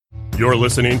You're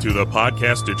listening to the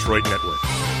Podcast Detroit Network.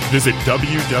 Visit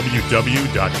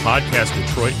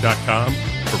www.podcastdetroit.com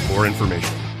for more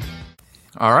information.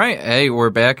 All right. Hey, we're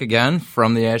back again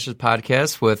from the Ashes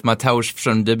podcast with Mateusz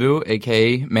from Dibu,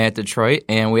 a.k.a. Matt Detroit,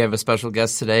 and we have a special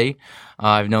guest today.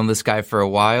 I've known this guy for a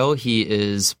while. He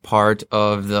is part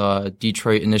of the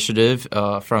Detroit Initiative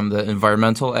from the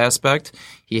environmental aspect.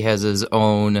 He has his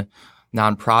own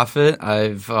nonprofit.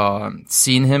 I've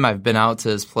seen him. I've been out to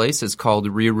his place. It's called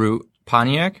Reroot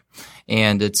Pontiac,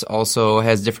 and it's also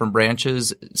has different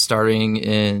branches starting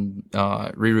in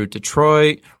Reroot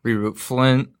Detroit, Reroot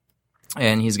Flint,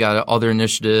 and he's got other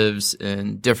initiatives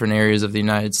in different areas of the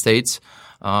United States.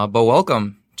 But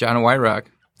welcome, John Weyhrauch.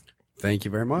 Thank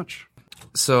you very much.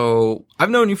 So I've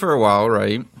known you for a while,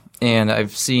 right? And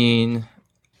I've seen,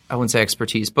 I wouldn't say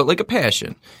expertise, but like a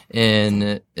passion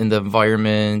in the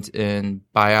environment, in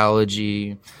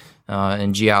biology,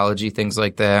 and geology, things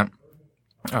like that.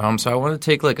 So I want to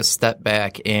take like a step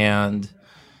back and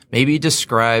maybe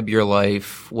describe your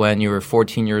life when you were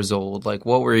 14 years old. Like,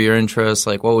 what were your interests?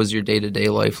 Like, what was your day-to-day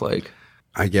life like?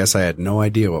 I guess I had no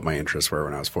idea what my interests were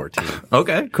when I was 14.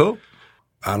 Okay, cool.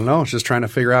 I don't know. I was just trying to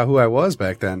figure out who I was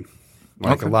back then.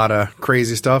 Like, a lot of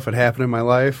crazy stuff had happened in my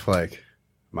life. Like,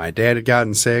 my dad had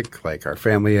gotten sick. Like, our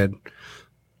family had,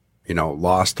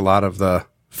 lost a lot of the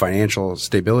financial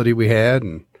stability we had.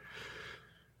 And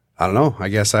I don't know. I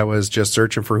guess I was just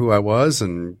searching for who I was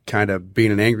and kind of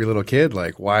being an angry little kid.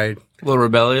 Like, why? A little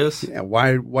rebellious? Yeah,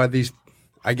 why these?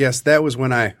 I guess that was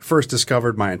when I first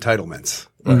discovered my entitlements.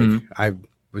 Like, I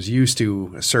was used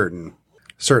to a certain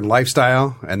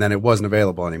lifestyle, and then it wasn't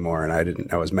available anymore,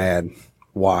 and I was mad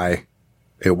why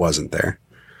it wasn't there.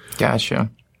 Gotcha.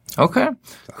 Okay,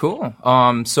 cool.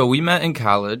 So we met in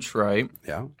college, right?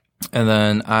 Yeah. And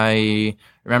then I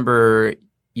remember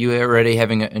you already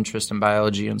having an interest in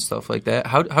biology and stuff like that.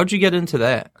 How'd you get into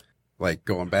that? Like,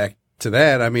 going back to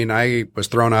that, I mean, I was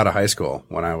thrown out of high school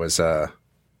when I was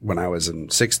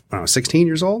 16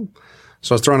 years old.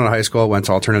 So I was thrown out of high school, went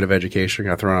to alternative education,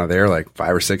 got thrown out of there like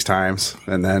 5 or 6 times,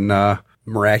 and then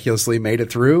miraculously made it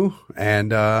through.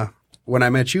 And when I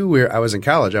met you, I was in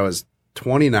college. I was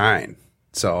 29.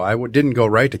 So I didn't go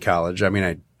right to college. I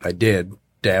mean, I did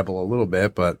dabble a little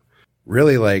bit, but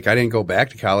really, like, I didn't go back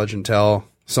to college until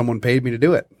someone paid me to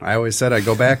do it. I always said I'd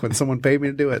go back when someone paid me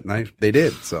to do it, and they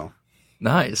did. So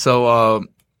nice. So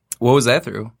what was that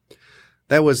through?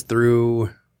 That was through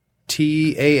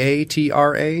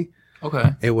TAATRA. Okay.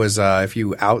 It was if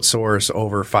you outsource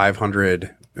over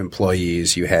 500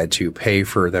 employees, you had to pay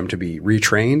for them to be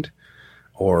retrained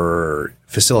or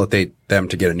facilitate them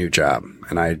to get a new job.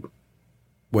 And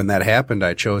when that happened,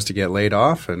 I chose to get laid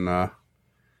off and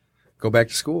go back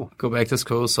to school. Go back to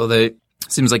school. So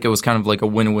seems like it was kind of like a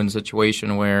win-win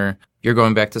situation where you're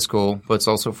going back to school, but it's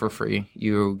also for free.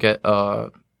 You get a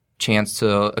chance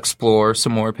to explore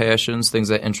some more passions, things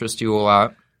that interest you a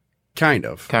lot. Kind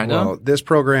of. Well, this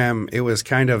program, it was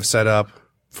kind of set up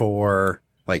for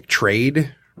like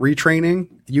trade retraining.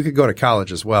 You could go to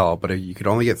college as well, but you could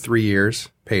only get 3 years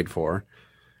paid for.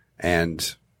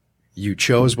 And you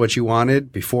chose what you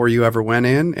wanted before you ever went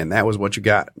in, and that was what you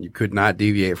got. You could not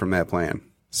deviate from that plan.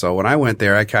 So when I went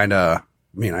there, I'd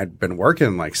been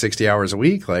working like 60 hours a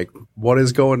week. Like, what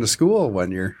is going to school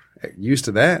when you're used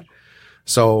to that?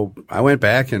 So I went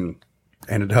back and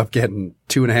ended up getting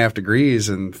 2.5 degrees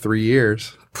in 3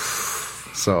 years.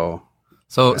 So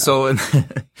to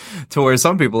where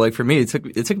some people, like for me, it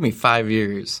took me 5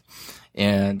 years,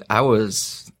 and I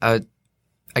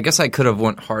guess I could have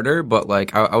went harder, but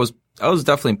like I was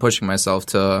definitely pushing myself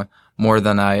to more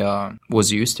than I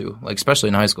was used to, like especially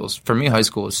in high school. For me, high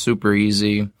school was super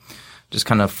easy, just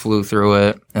kind of flew through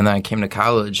it, and then I came to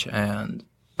college and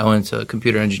I went to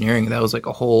computer engineering. That was like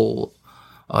a whole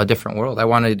different world. I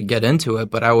wanted to get into it,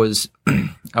 but I wasn't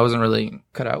really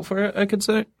cut out for it, I could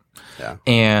say. Yeah.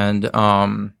 And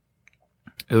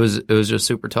it was just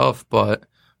super tough. But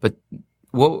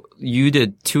what you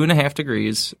did 2.5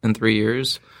 degrees in 3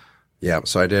 years? Yeah.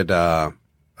 So I did a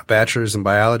bachelor's in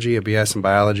biology, a BS in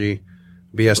biology,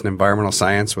 BS in environmental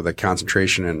science with a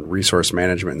concentration in resource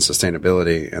management and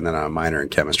sustainability, and then a minor in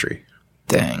chemistry.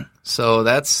 Dang. So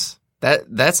that's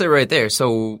it right there.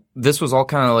 So this was all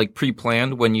kind of like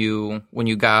pre-planned when you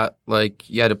got, like,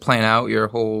 you had to plan out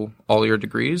all your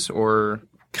degrees, or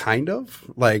kind of.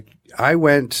 Like,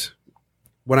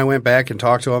 when I went back and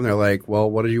talked to them, they're like, well,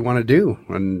 what do you want to do?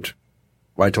 And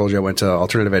I told you I went to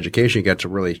alternative education. You get to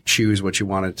really choose what you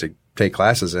wanted to take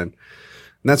classes in.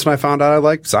 And that's when I found out I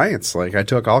liked science. Like, I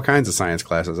took all kinds of science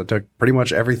classes. I took pretty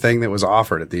much everything that was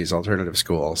offered at these alternative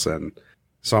schools. And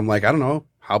so I'm like, I don't know,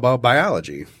 how about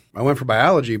biology? I went for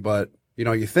biology, but,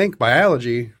 you think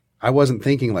biology, I wasn't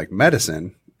thinking like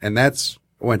medicine, and I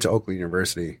went to Oakland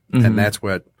University, and that's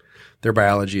what their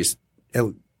biology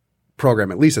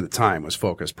program, at least at the time, was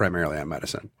focused primarily on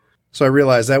medicine. So I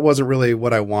realized that wasn't really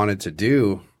what I wanted to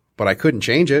do, but I couldn't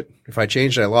change it. If I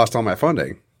changed it, I lost all my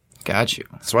funding. Got you.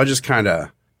 So I just kind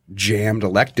of jammed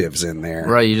electives in there.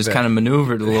 Right, you just kind of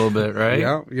maneuvered a little bit, right?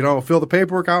 Yeah, fill the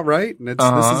paperwork out right, and this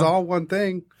is all one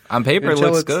thing. On paper, it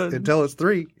looks good. Until it's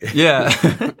 3. Yeah.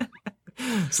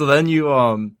 So then you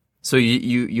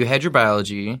had your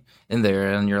biology in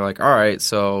there, and you're like, all right,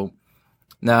 so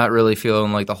not really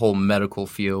feeling like the whole medical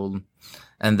field.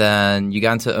 And then you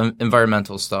got into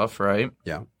environmental stuff, right?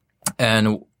 Yeah.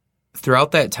 And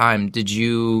throughout that time, did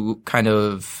you kind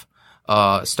of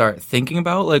start thinking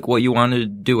about like what you wanted to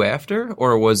do after,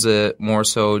 or was it more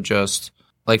so just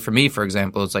like for me, for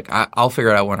example, it's like I'll figure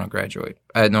it out when I graduate.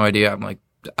 I had no idea. I'm like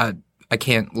I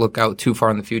can't look out too far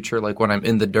in the future. Like when I'm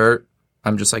in the dirt,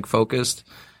 I'm just like focused,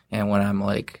 and when I'm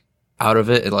like out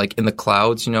of it, like in the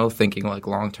clouds, thinking like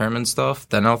long term and stuff,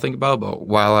 then I'll think about it. But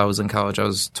while I was in college, I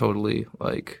was totally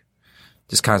like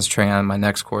just concentrating on my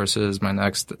next courses, my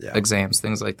next exams,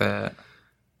 things like that.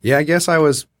 Yeah, I guess I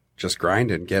was just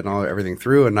grinding, getting everything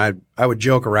through, and I would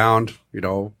joke around,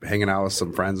 hanging out with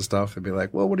some friends and stuff, and be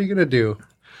like, "Well, what are you gonna do?"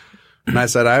 And I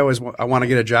said, I want to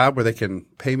get a job where they can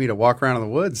pay me to walk around in the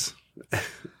woods.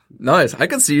 Nice. I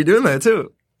could see you doing that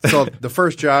too. So the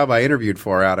first job I interviewed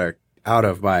for out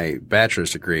of my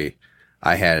bachelor's degree,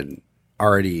 I had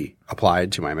already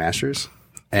applied to my master's,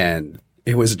 and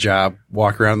it was a job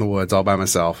walking around in the woods all by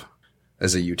myself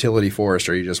as a utility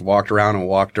forester. You just walked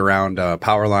around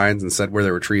power lines and said where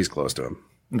there were trees close to them.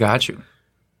 Got you.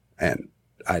 And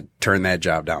I turned that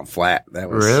job down flat. That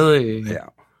was really, yeah.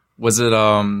 Was it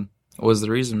what was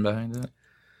the reason behind it?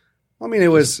 Well, I mean,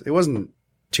 it wasn't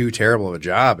too terrible of a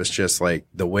job. It's just like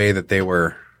the way that they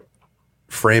were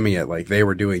framing it, like they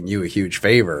were doing you a huge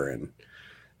favor, and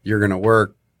you're going to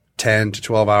work 10 to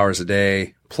 12 hours a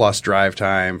day plus drive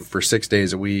time for 6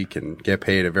 days a week and get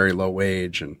paid a very low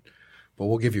wage, but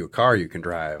we'll give you a car you can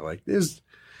drive. Like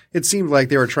it seemed like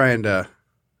they were trying to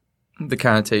the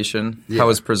connotation, how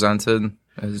it's presented.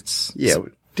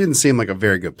 It didn't seem like a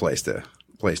very good place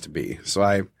to be.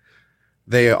 So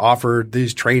they offered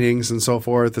these trainings and so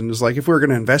forth, and it was like, if we were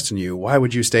going to invest in you, why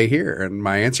would you stay here? And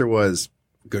my answer was,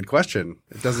 good question.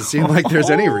 It doesn't seem like there's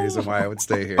any reason why I would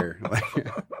stay here.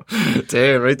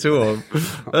 Damn, right to him.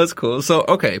 That's cool. So,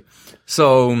 okay.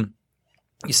 So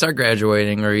you start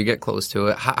graduating or you get close to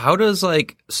it. How does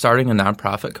like starting a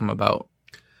nonprofit come about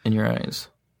in your eyes?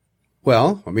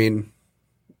 Well, I mean,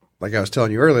 like I was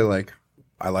telling you earlier, like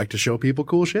I like to show people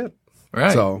cool shit.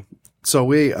 Right. So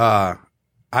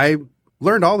I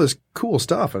learned all this cool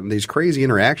stuff and these crazy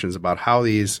interactions about how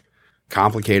these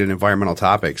complicated environmental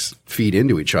topics feed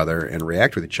into each other and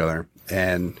react with each other.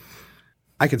 And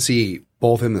I could see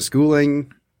both in the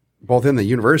schooling, both in the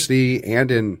university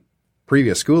and in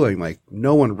previous schooling, like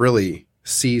no one really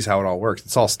sees how it all works.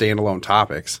 It's all standalone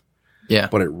topics. Yeah.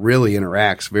 But it really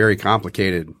interacts very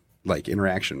complicated, like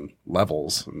interaction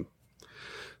levels. And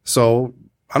so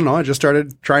I don't know. I just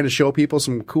started trying to show people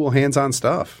some cool hands-on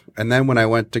stuff. And then when I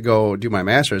went to go do my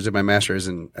master's,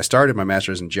 I started my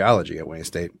master's in geology at Wayne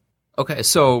State. Okay.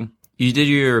 So you did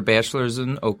your bachelor's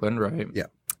in Oakland, right? Yeah.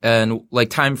 And like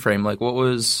time frame, like what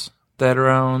was that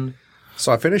around?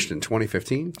 So I finished in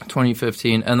 2015.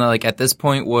 2015. And like at this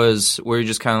point were you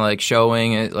just kind of like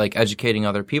showing it, like educating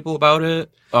other people about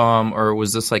it? Or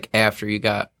was this like after you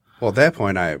got? Well, at that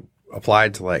point I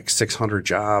applied to like 600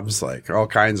 jobs, like all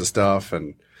kinds of stuff.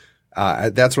 And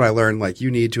that's when I learned like you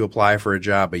need to apply for a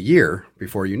job a year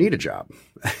before you need a job.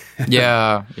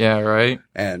 Yeah, right.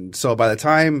 And so by the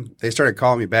time they started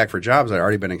calling me back for jobs, I'd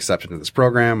already been accepted into this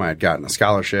program. I had gotten a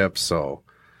scholarship. So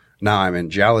now I'm in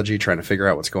geology trying to figure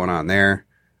out what's going on there.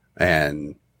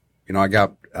 And, I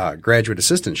got a graduate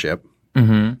assistantship.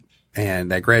 Mm-hmm.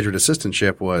 And that graduate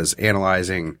assistantship was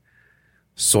analyzing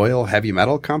soil heavy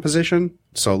metal composition.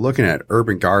 So looking at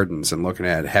urban gardens and looking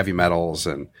at heavy metals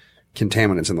and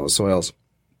contaminants in those soils,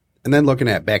 and then looking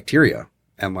at bacteria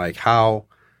and like how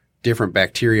different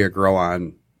bacteria grow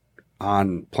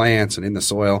on plants and in the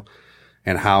soil,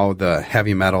 and how the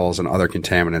heavy metals and other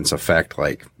contaminants affect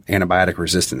like antibiotic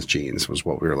resistance genes was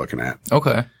what we were looking at.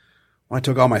 Okay. Well, I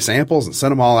took all my samples and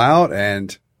sent them all out,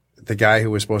 and the guy who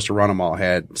was supposed to run them all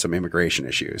had some immigration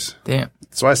issues. Damn.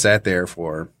 So I sat there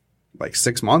for like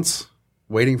 6 months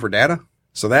waiting for data.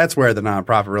 So that's where the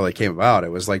nonprofit really came about.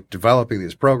 It was like developing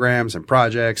these programs and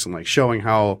projects and like showing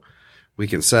how we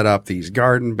can set up these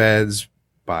garden beds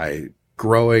by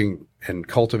growing and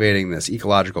cultivating this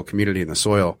ecological community in the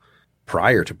soil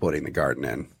prior to putting the garden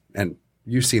in. And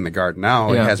you've seen the garden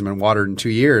now. Yeah. It hasn't been watered in 2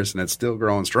 years, and it's still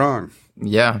growing strong.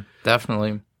 Yeah,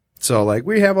 definitely. So, like,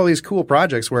 we have all these cool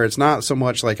projects where it's not so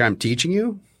much like I'm teaching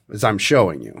you as I'm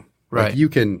showing you. Right. Like, you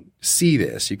can see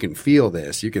this. You can feel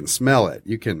this. You can smell it.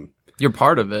 You're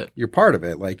part of it. You're part of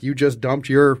it. Like, you just dumped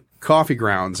your coffee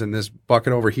grounds in this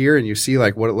bucket over here, and you see,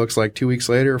 like, what it looks like 2 weeks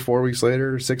later, 4 weeks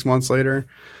later, 6 months later.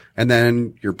 And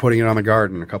then you're putting it on the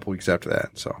garden a couple weeks after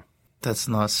that. So that's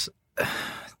nuts.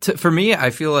 For me, I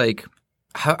feel like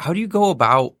how do you go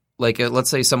about, like, let's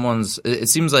say it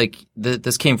seems like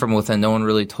this came from within. No one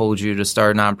really told you to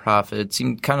start a nonprofit. It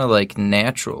seemed kind of like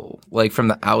natural, like from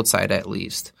the outside at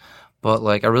least. But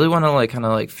like, I really want to like kind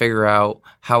of like figure out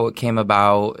how it came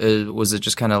about. Was it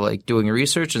just kind of like doing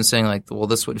research and saying like, well,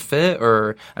 this would fit?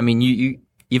 Or, I mean, you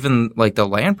even like the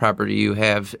land property you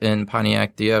have in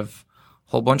Pontiac, do you have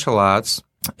whole bunch of lots,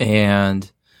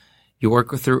 and you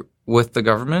work with the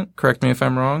government. Correct me if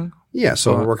I'm wrong. Yeah,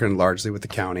 so we're working largely with the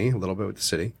county, a little bit with the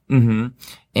city. Mm-hmm.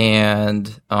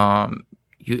 And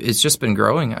it's just been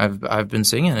growing. I've been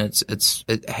seeing it.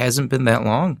 It hasn't been that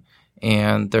long,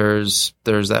 and there's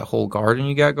that whole garden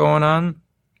you got going on,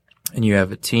 and you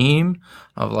have a team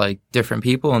of like different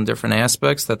people in different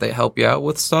aspects that they help you out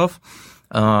with stuff.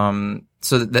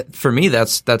 So that for me,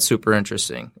 that's super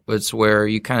interesting. It's where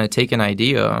you kind of take an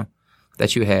idea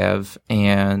that you have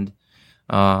and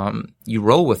you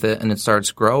roll with it, and it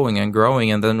starts growing and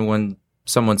growing. And then when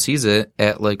someone sees it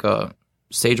at like a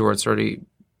stage where it's already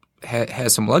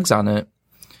has some legs on it,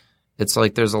 it's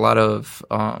like there's a lot of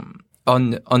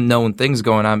unknown things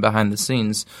going on behind the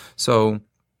scenes. So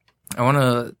I want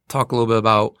to talk a little bit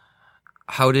about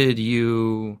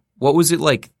what was it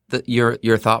like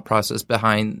your thought process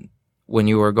behind when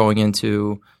you were going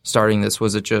into starting this?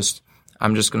 Was it just,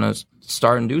 I'm just going to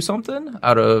start and do something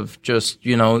out of just,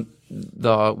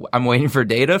 I'm waiting for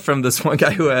data from this one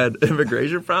guy who had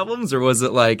immigration problems? Or was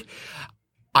it like,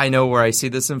 I know where I see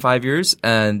this in 5 years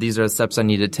and these are the steps I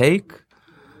need to take?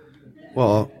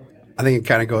 Well, I think it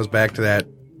kind of goes back to that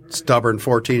stubborn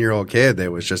 14-year-old kid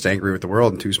that was just angry with the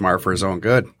world and too smart for his own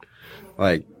good.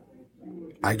 Like,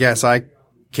 I guess I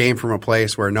came from a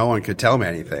place where no one could tell me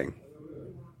anything.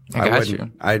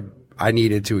 I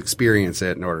needed to experience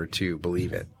it in order to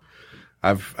believe it.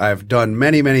 I've done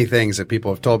many, many things that people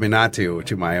have told me not to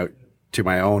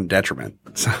my own detriment.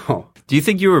 So, do you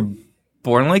think you were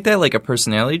born like that, like a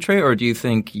personality trait, or do you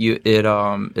think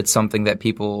it's something that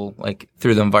people like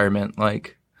through the environment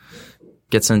like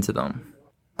gets into them?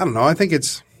 I don't know. I think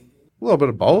it's a little bit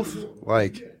of both.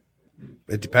 Like,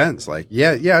 it depends. Like,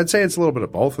 yeah, I'd say it's a little bit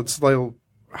of both. It's like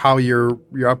how your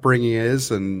upbringing is,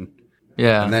 and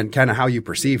then kind of how you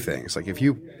perceive things. Like, if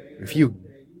you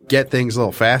get things a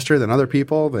little faster than other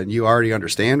people, then you already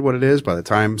understand what it is. By the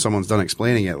time someone's done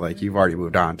explaining it, like, you've already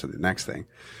moved on to the next thing,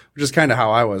 which is kind of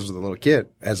how I was with a little kid,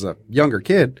 as a younger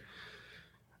kid,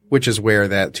 which is where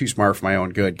that too smart for my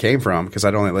own good came from, because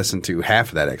I'd only listened to half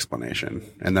of that explanation,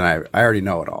 and then I already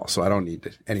know it all, so I don't need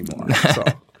it anymore.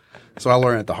 So I'll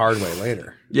learn it the hard way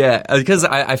later. Yeah, because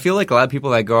I feel like a lot of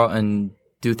people that go out and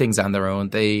do things on their own,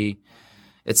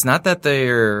 it's not that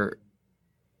they're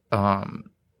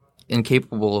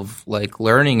incapable of like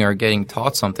learning or getting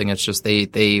taught something. It's just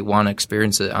they want to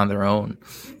experience it on their own.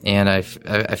 And I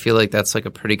feel like that's like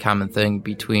a pretty common thing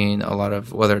between a lot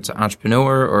of, whether it's an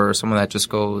entrepreneur or someone that just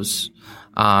goes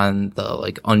on the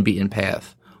like unbeaten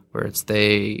path, where it's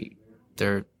they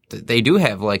do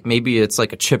have like, maybe it's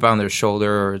like a chip on their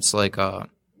shoulder, or it's like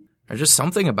or just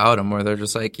something about them where they're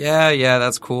just like, yeah,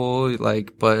 that's cool.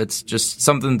 Like, but it's just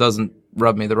something doesn't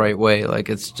rub me the right way. Like,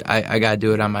 I gotta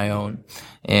do it on my own.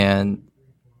 And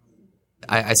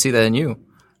I see that in you.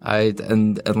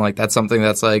 And like, that's something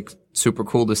that's like super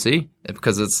cool to see,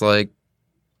 because it's like,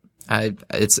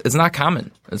 it's not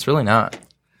common. It's really not.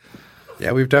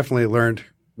 Yeah, we've definitely learned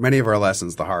many of our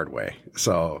lessons the hard way.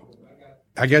 So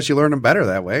I guess you learn them better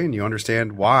that way, and you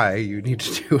understand why you need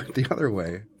to do it the other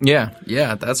way. Yeah,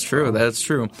 that's true. That's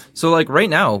true. So like right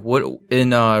now, what in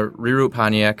Reroot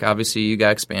Pontiac, obviously you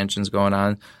got expansions going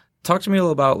on. Talk to me a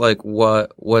little about like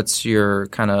what's your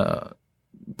kind of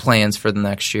plans for the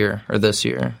next year or this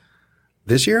year?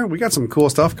 This year, we got some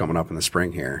cool stuff coming up in the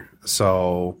spring here.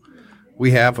 So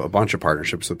we have a bunch of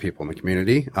partnerships with people in the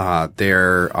community.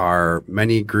 There are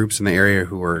many groups in the area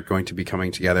who are going to be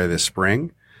coming together this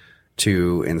spring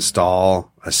to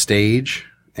install a stage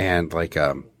and like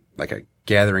a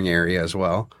gathering area as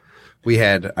well.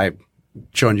 I've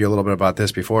shown you a little bit about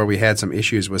this before. We had some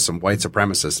issues with some white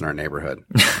supremacists in our neighborhood.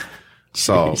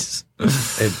 So it's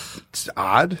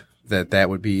odd that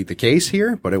would be the case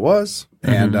here, but it was.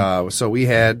 Mm-hmm. And so we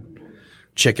had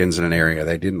chickens in an area.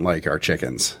 They didn't like our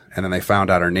chickens. And then they found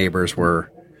out our neighbors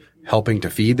were helping to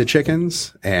feed the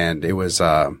chickens, and it was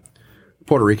a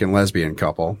Puerto Rican lesbian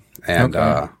couple, and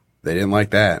they didn't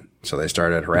like that, so they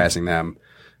started harassing them,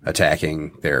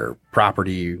 attacking their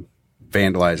property,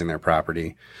 vandalizing their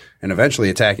property, and eventually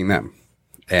attacking them.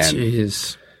 And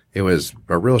it was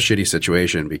a real shitty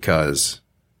situation because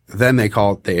then they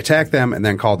attacked them and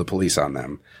then called the police on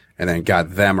them and then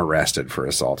got them arrested for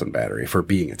assault and battery for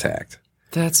being attacked.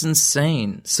 That's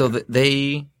insane. So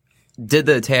they did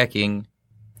the attacking.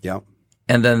 Yep.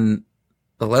 And then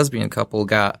the lesbian couple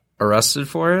got arrested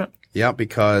for it? Yep,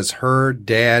 because her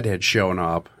dad had shown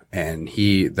up and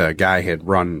the guy had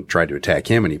tried to attack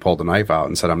him, and he pulled a knife out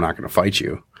and said, "I'm not going to fight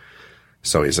you."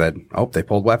 So he said, "Oh, they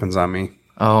pulled weapons on me."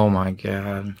 Oh my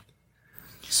God.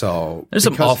 So there's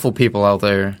some awful people out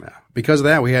there. Because of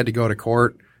that, we had to go to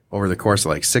court over the course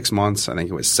of like 6 months. I think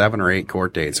it was 7 or 8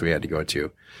 court dates we had to go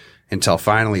to until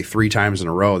finally 3 times in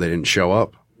a row they didn't show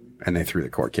up and they threw the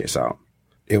court case out.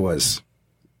 It was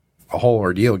a whole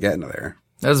ordeal getting to there.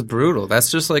 That's brutal. That's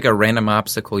just like a random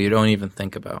obstacle you don't even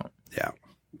think about. Yeah.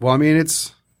 Well, I mean,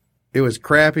 it was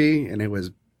crappy and it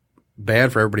was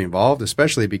bad for everybody involved,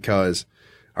 especially because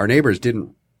our neighbors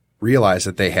didn't realize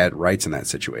that they had rights in that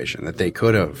situation, that they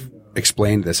could have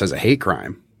explained this as a hate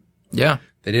crime. Yeah.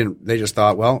 They didn't. They just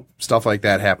thought, well, stuff like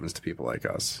that happens to people like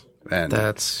us. And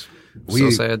that's so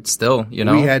sad still, you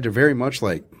know? We had to very much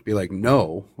be like,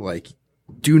 no,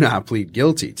 do not plead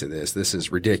guilty to this. This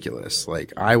is ridiculous.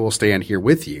 Like, I will stand here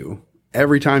with you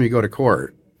every time you go to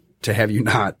court to have you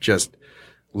not just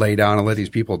lay down and let these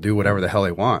people do whatever the hell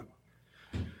they want.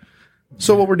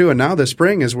 So what we're doing now this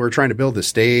spring is we're trying to build the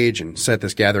stage and set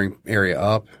this gathering area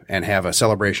up and have a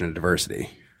celebration of diversity.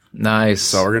 Nice.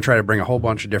 So we're going to try to bring a whole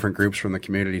bunch of different groups from the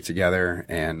community together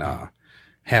and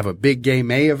have a big gay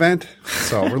May event.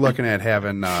 So we're looking at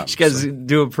having you guys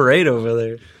do a parade over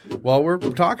there. Well, we're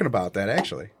talking about that,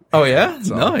 actually. Oh, yeah?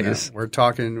 So, nice. Yeah, we're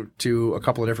talking to a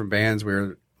couple of different bands.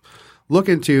 We're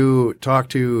looking to talk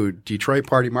to Detroit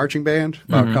Party Marching Band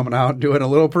about coming out and doing a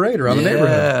little parade around the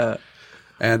neighborhood.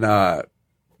 And,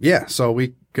 so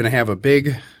we're going to have a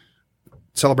big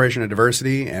celebration of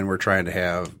diversity, and we're trying to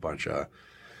have a bunch of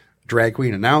drag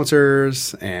queen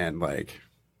announcers and,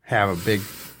 have a big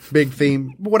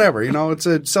theme, whatever. It's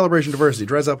a celebration of diversity.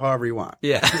 Dress up however you want.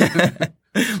 Yeah.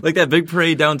 Like that big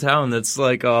parade downtown that's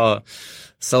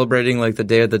celebrating the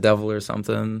Day of the Devil or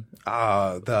something.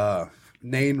 The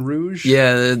Nain Rouge?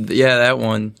 Yeah, that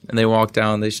one. And they walk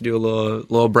down. They should do a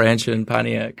little branch in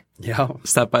Pontiac. Yeah.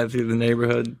 Stop by through the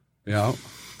neighborhood. Yeah.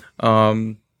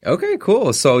 Okay,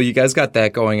 cool. So you guys got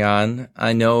that going on.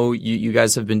 I know you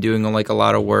guys have been doing a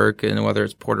lot of work, and whether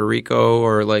it's Puerto Rico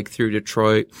or through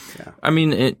Detroit. Yeah. I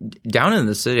mean, down in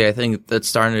the city, I think that's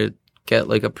starting to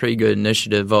get a pretty good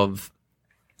initiative of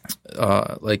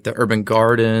the urban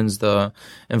gardens, the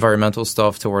environmental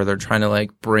stuff, to where they're trying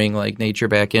to bring nature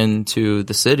back into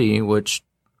the city, which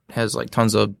has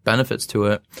tons of benefits to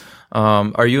it.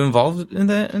 Are you involved in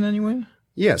that in any way?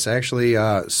 Yes, actually.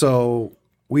 So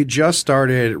we just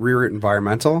started Reroot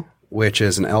Environmental, which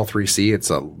is an L3C. It's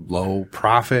a low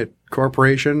profit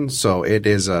corporation. So it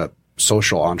is a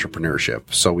social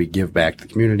entrepreneurship. So we give back to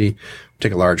the community,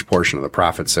 take a large portion of the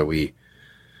profits that we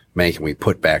make, and we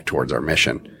put back towards our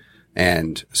mission.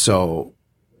 And so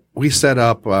we set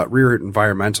up Reroot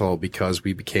Environmental because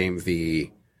we became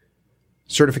the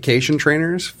certification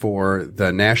trainers for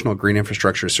the National Green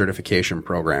Infrastructure Certification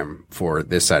Program for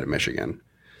this side of Michigan.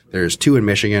 There's 2 in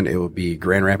Michigan. It will be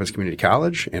Grand Rapids Community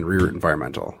College and Reroot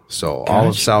Environmental. So all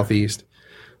of Southeast,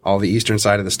 all the eastern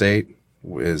side of the state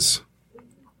is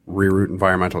Reroot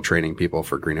Environmental training people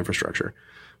for green infrastructure,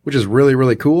 which is really,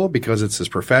 really cool because it's this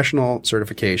professional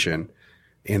certification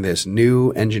in this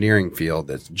new engineering field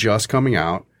that's just coming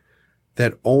out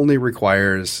that only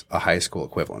requires a high school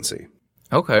equivalency.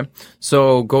 Okay.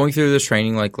 So going through this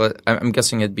training, I'm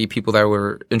guessing it'd be people that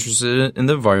were interested in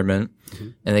the environment,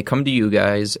 and they come to you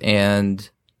guys and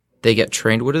they get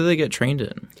trained. What do they get trained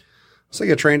in? So they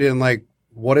get trained in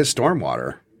what is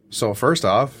stormwater? So first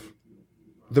off,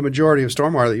 the majority of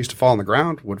stormwater that used to fall on the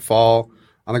ground would fall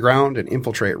on the ground and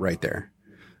infiltrate right there.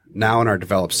 Now in our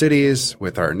developed cities,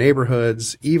 with our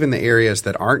neighborhoods, even the areas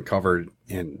that aren't covered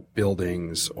in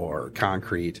buildings or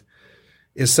concrete,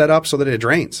 is set up so that it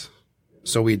drains.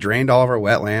 So we drained all of our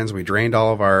wetlands, we drained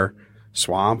all of our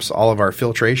swamps, all of our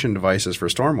filtration devices for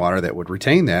stormwater that would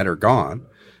retain that are gone.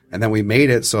 And then we made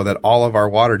it so that all of our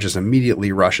water just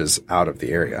immediately rushes out of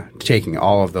the area, taking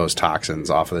all of those toxins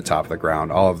off of the top of the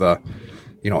ground, all of the,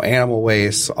 animal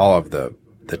waste, all of the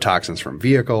toxins from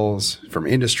vehicles, from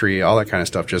industry, all that kind of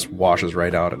stuff just washes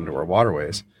right out into our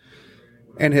waterways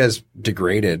and has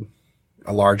degraded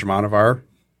a large amount of our,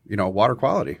 water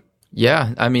quality.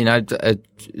 Yeah, I mean, in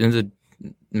the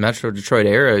Metro Detroit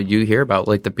area, you hear about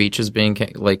like the beaches being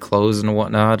like closed and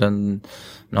whatnot, and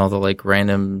all the like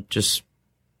random just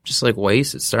like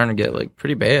waste. It's starting to get like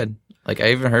pretty bad. Like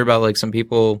I even heard about like some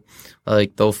people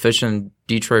like they'll fish in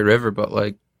Detroit River, but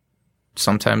like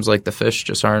sometimes like the fish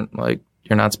just aren't like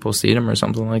you're not supposed to eat them or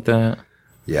something like that.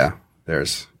 Yeah, I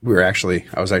was actually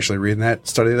reading that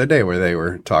study the other day where they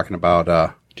were talking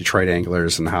about Detroit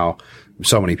anglers and how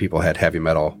so many people had heavy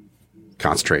metal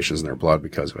concentrations in their blood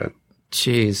because of it.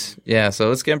 Jeez. Yeah.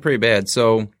 So it's getting pretty bad.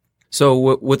 So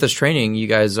with this training, you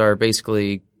guys are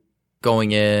basically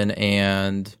going in,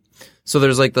 and so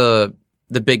there's like the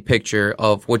big picture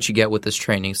of what you get with this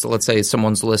training. So let's say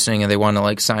someone's listening and they want to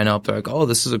like sign up. They're like, oh,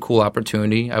 this is a cool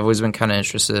opportunity. I've always been kind of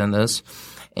interested in this.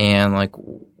 And like,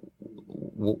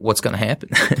 what's going to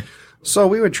happen? So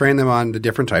we would train them on the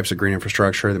different types of green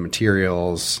infrastructure, the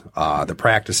materials, the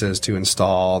practices to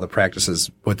install, the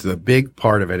practices. But the big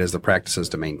part of it is the practices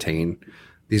to maintain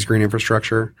these green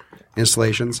infrastructure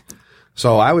installations.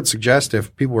 So I would suggest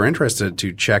if people were interested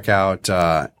to check out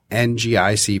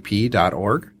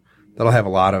ngicp.org. That'll have a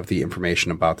lot of the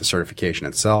information about the certification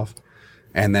itself.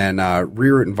 And then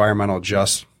Reroot Environmental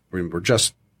we're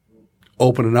just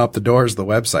opening up the doors of the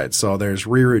website. So there's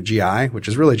Reroot GI, which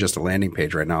is really just a landing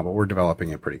page right now, but we're developing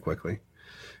it pretty quickly.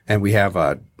 And we have,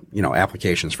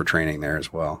 applications for training there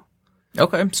as well.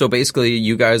 Okay. So basically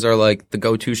you guys are like the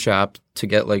go-to shop to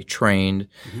get like trained.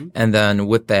 Mm-hmm. And then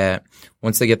with that,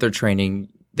 once they get their training,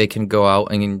 they can go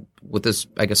out and with this,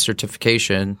 I guess,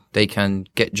 certification, they can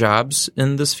get jobs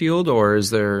in this field, or is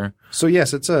there? So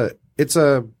yes, it's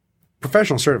a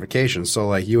professional certification. So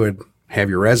like you would have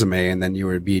your resume and then you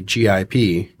would be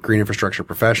GIP, Green Infrastructure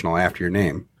Professional, after your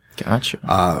name.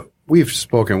 Gotcha. We've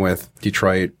spoken with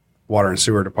Detroit Water and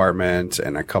Sewer Department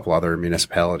and a couple other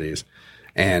municipalities,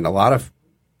 and a lot of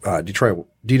Detroit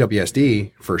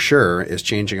DWSD for sure is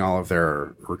changing all of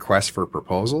their requests for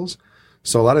proposals.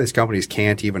 So a lot of these companies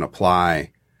can't even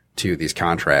apply to these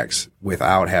contracts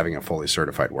without having a fully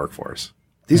certified workforce.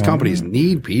 These companies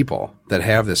need people that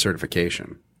have this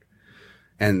certification.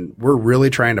 And we're really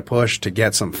trying to push to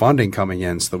get some funding coming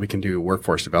in so that we can do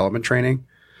workforce development training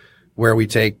where we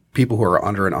take people who are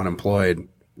under and unemployed,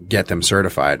 get them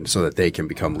certified so that they can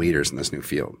become leaders in this new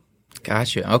field.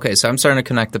 Gotcha. Okay, so I'm starting to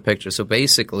connect the picture. So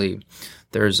basically,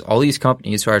 there's all these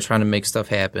companies who are trying to make stuff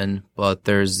happen, but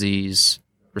there's these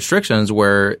restrictions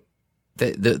where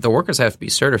the workers have to be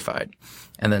certified.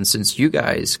 And then since you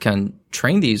guys can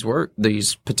train these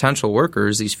potential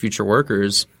workers, these future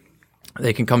workers,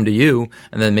 they can come to you,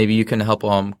 and then maybe you can help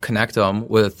them connect them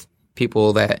with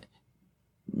people that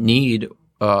need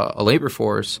a labor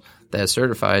force that is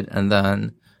certified. And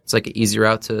then it's like an easy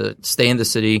route to stay in the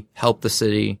city, help the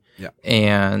city,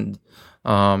 and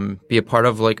be a part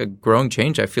of like a growing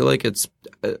change. I feel like it's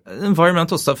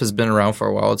environmental stuff has been around for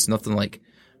a while. It's nothing like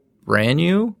brand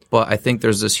new, but I think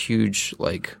there's this huge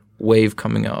like wave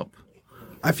coming up.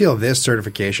 I feel this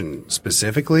certification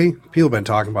specifically, people have been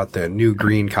talking about the new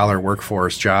green collar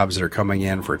workforce jobs that are coming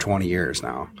in for 20 years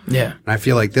now. Yeah. And I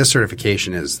feel like this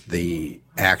certification is the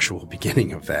actual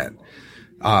beginning of that.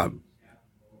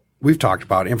 We've talked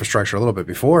about infrastructure a little bit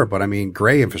before, but I mean,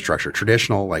 gray infrastructure,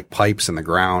 traditional like pipes in the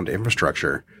ground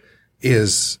infrastructure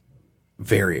is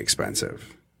very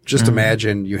expensive. Just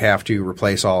imagine you have to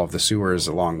replace all of the sewers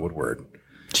along Woodward.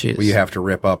 Jeez. Where you have to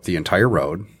rip up the entire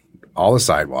road, all the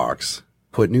sidewalks,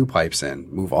 put new pipes in,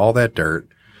 move all that dirt,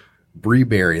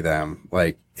 rebury them.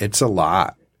 Like, it's a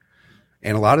lot.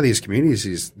 And a lot of these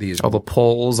communities, these all the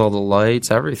poles, all the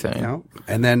lights, everything. You know,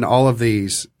 and then all of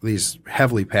these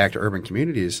heavily packed urban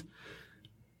communities,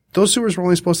 those sewers were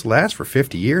only supposed to last for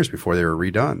 50 years before they were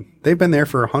redone. They've been there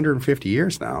for 150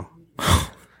 years now.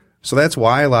 So that's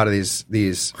why a lot of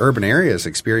these urban areas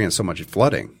experience so much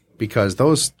flooding, because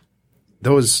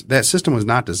that system was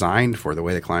not designed for the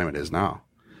way the climate is now.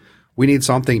 We need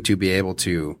something to be able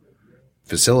to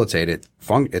facilitate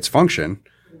its function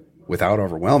without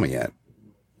overwhelming it.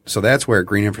 So that's where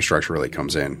green infrastructure really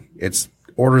comes in. It's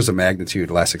orders of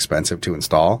magnitude less expensive to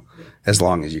install as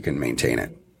long as you can maintain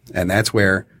it. And that's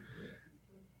where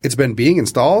it's been being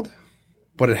installed,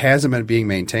 but it hasn't been being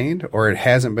maintained, or it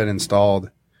hasn't been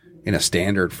installed in a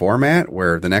standard format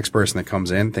where the next person that comes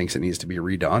in thinks it needs to be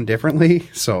redone differently.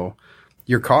 So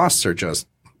your costs are just,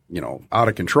 out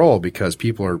of control because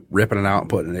people are ripping it out and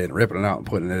putting it in, ripping it out and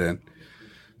putting it in.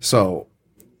 So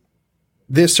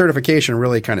this certification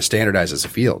really kind of standardizes the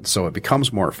field. So it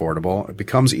becomes more affordable. It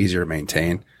becomes easier to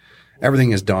maintain.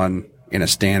 Everything is done in a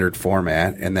standard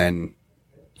format, and then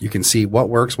you can see what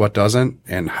works, what doesn't,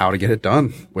 and how to get it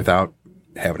done without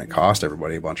having it cost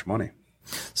everybody a bunch of money.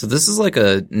 So this is like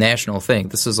a national thing.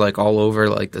 This is like all over.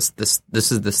 Like this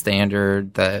is the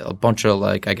standard that a bunch of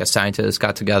like, I guess, scientists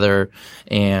got together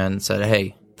and said,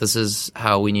 hey, this is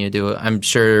how we need to do it. I'm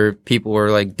sure people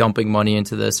were like dumping money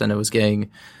into this, and it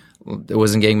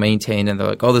wasn't getting maintained, and they're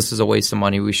like, oh, this is a waste of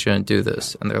money. We shouldn't do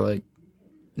this. And they're like,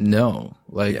 no,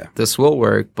 this will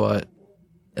work, but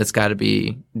it's got to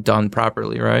be done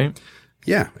properly, right?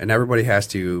 Yeah, and everybody has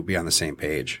to be on the same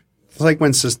page. It's like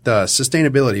when the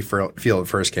sustainability field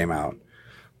first came out.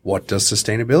 What does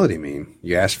sustainability mean?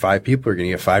 You ask 5 people, you're going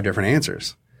to get 5 different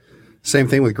answers. Same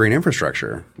thing with green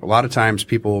infrastructure. A lot of times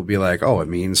people will be like, oh, it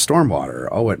means stormwater.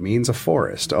 Oh, it means a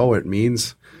forest. Oh, it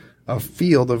means a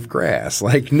field of grass.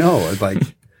 Like, no, like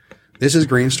this is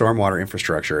green stormwater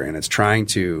infrastructure, and it's trying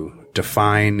to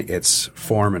define its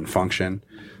form and function,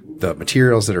 the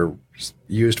materials that are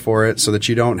used for it, so that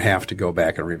you don't have to go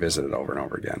back and revisit it over and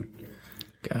over again.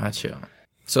 Gotcha.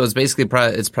 So it's basically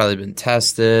probably been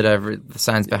tested. The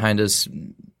science behind us,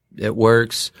 it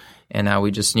works, and now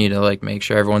we just need to like make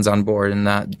sure everyone's on board and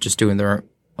not just doing their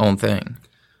own thing.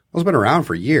 Well, it's been around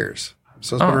for years.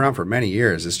 So it's been around for many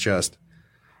years. It's just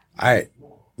a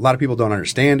lot of people don't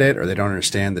understand it, or they don't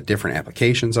understand the different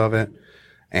applications of it.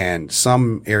 And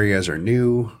some areas are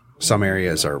new, some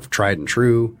areas are tried and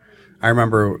true. I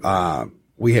remember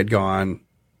we had gone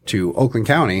to Oakland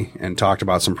County and talked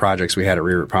about some projects we had at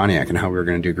Reroot Pontiac and how we were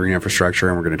going to do green infrastructure,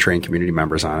 and we're going to train community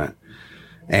members on it.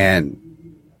 And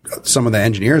some of the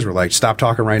engineers were like, stop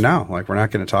talking right now. Like, we're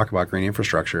not going to talk about green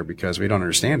infrastructure because we don't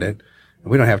understand it,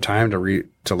 and we don't have time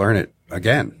to learn it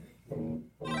again.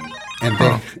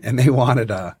 And they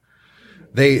wanted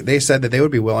they said that they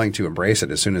would be willing to embrace it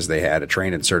as soon as they had a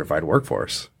trained and certified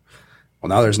workforce. Well,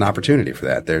 now there's an opportunity for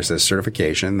that. There's this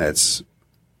certification that's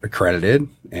accredited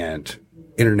and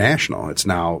international. It's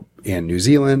now in New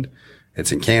Zealand.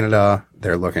 It's in Canada.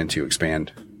 They're looking to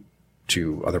expand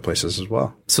to other places as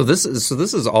well. So this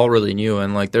is all really new,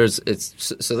 and like this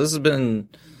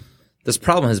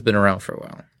problem has been around for a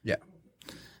while. Yeah.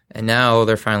 And now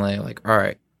they're finally like, all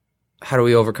right, how do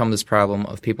we overcome this problem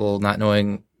of people not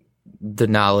knowing the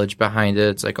knowledge behind it?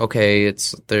 It's like, okay,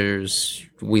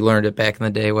 we learned it back in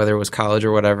the day, whether it was college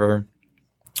or whatever,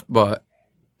 but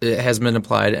it hasn't been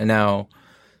applied, and now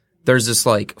there's this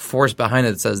like force behind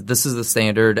it that says this is the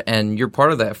standard, and you're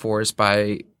part of that force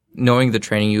by knowing the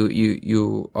training.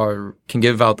 You can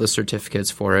give out the certificates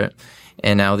for it,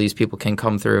 and now these people can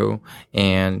come through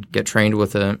and get trained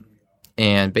with it,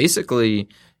 and basically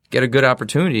get a good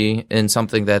opportunity in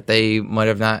something that they might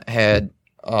have not had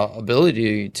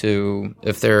ability to.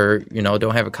 If they're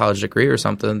don't have a college degree or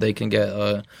something, they can get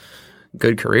a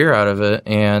good career out of it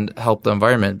and help the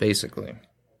environment, basically.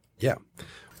 Yeah.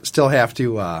 Still have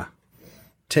to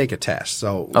take a test.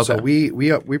 So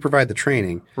we provide the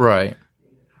training, right?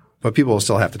 But people will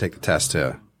still have to take the test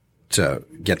to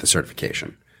get the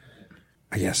certification.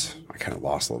 I guess I kind of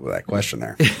lost a little bit of that question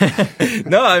there.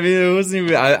 No, I mean it wasn't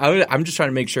even. I'm just trying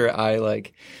to make sure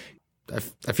I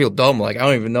feel dumb. Like I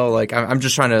don't even know. Like I'm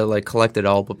just trying to like collect it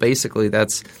all. But basically,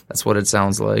 that's what it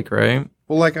sounds like, right?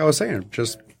 Well, like I was saying,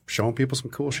 just showing people some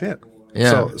cool shit.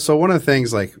 Yeah. So one of the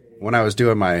things, like when I was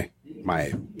doing my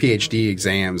PhD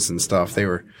exams and stuff,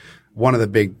 one of the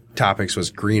big topics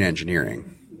was green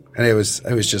engineering. And it was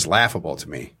just laughable to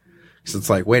me. So it's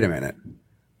like, wait a minute.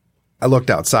 I looked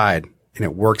outside and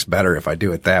it works better if I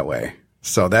do it that way.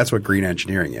 So that's what green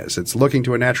engineering is. It's looking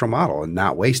to a natural model and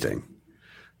not wasting.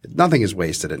 Nothing is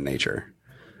wasted in nature.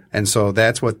 And so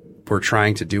that's what we're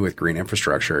trying to do with green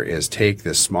infrastructure, is take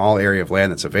this small area of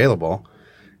land that's available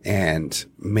and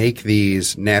make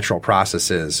these natural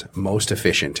processes most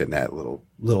efficient in that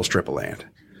little strip of land.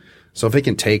 So if it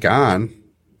can take on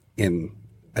in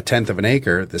 1/10 of an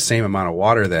acre the same amount of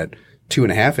water that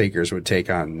 2.5 acres would take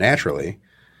on naturally,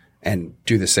 and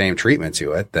do the same treatment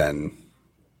to it, then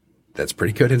that's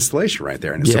pretty good installation right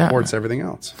there, and it supports everything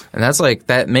else. And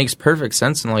that makes perfect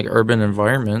sense in like urban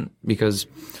environment, because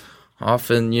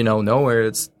often, nowhere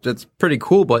it's pretty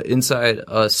cool, but inside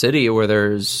a city where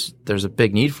there's a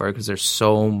big need for it, because there's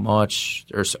so much,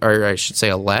 or I should say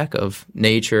a lack of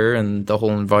nature and the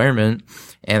whole environment,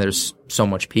 and there's so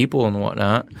much people and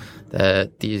whatnot,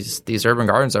 that these urban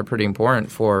gardens are pretty important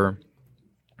for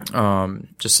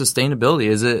just sustainability.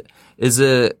 Is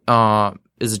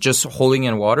it just holding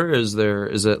in water? Is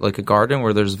it like a garden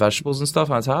where there's vegetables and stuff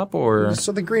on top, or?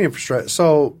 So the green infrastructure.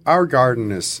 So our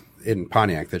garden is in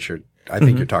Pontiac that I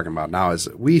think you're talking about now. Is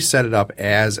we set it up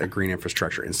as a green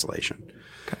infrastructure installation.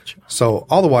 Gotcha. So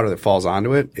all the water that falls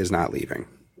onto it is not leaving.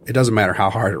 It doesn't matter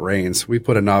how hard it rains. We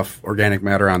put enough organic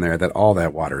matter on there that all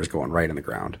that water is going right in the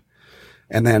ground.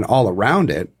 And then all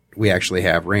around it we actually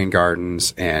have rain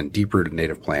gardens and deep-rooted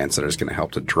native plants that are just going to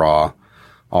help to draw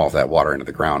all of that water into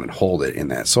the ground and hold it in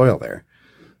that soil there.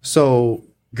 So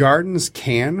gardens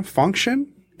can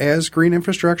function as green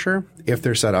infrastructure if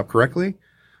they're set up correctly,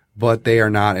 but they are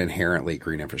not inherently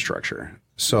green infrastructure.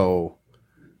 So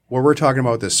what we're talking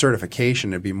about, this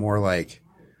certification, it'd be more like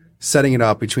setting it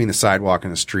up between the sidewalk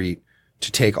and the street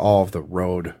to take all of the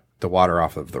water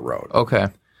off of the road. Okay.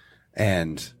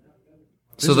 And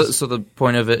so the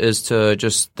point of it is to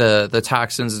just the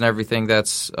toxins and everything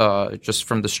that's just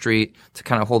from the street to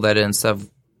kind of hold that in instead of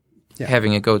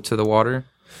having it go to the water.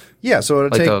 Yeah, so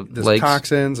it'll like take the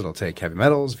toxins, it'll take heavy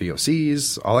metals,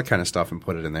 VOCs, all that kind of stuff and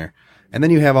put it in there. And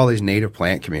then you have all these native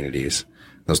plant communities.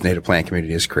 Those native plant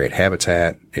communities create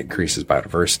habitat, it increases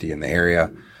biodiversity in the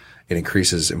area, it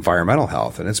increases environmental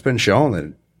health. And it's been shown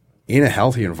that in a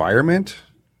healthy environment,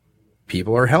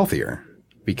 people are healthier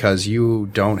because you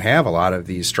don't have a lot of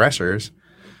these stressors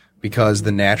because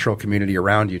the natural community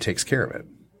around you takes care of it.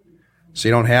 So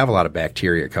you don't have a lot of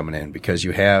bacteria coming in because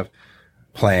you have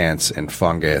plants and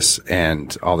fungus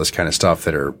and all this kind of stuff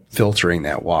that are filtering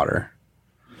that water.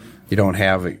 You don't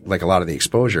have like a lot of the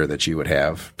exposure that you would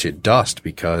have to dust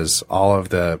because all of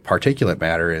the particulate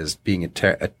matter is being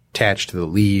attached to the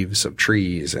leaves of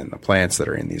trees and the plants that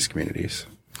are in these communities.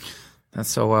 That's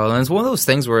so wild. And it's one of those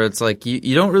things where it's like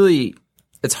you don't really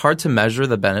 – it's hard to measure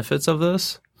the benefits of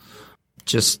this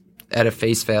just at a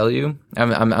face value.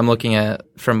 I'm looking at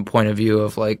from a point of view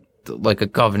of like a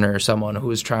governor or someone who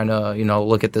is trying to,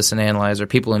 look at this and analyze, or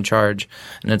people in charge.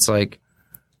 And it's like,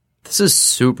 this is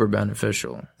super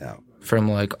beneficial from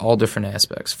like all different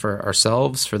aspects for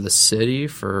ourselves, for the city,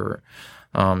 for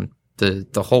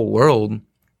the whole world.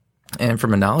 And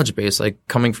from a knowledge base, like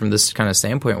coming from this kind of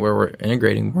standpoint where we're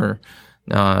integrating more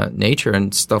nature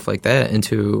and stuff like that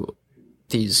into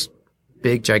these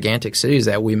big, gigantic cities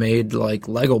that we made like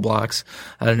Lego blocks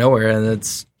out of nowhere. And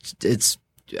it's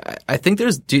I think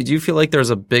do you feel like there's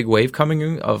a big wave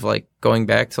coming of like going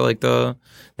back to like the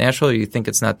natural? Or you think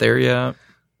it's not there yet?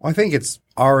 Well, I think it's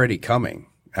already coming.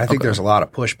 I think there's a lot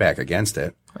of pushback against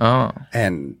it. Oh.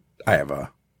 And I have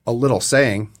a little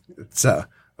saying. It's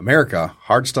America,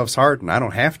 hard stuff's hard and I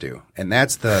don't have to. And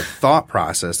that's the thought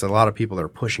process that a lot of people that are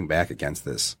pushing back against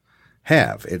this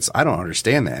have. I don't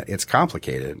understand that. It's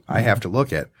complicated. Mm-hmm. I have to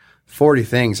look at 40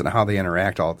 things and how they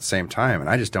interact all at the same time. And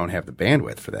I just don't have the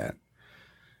bandwidth for that.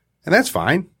 And that's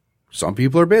fine. Some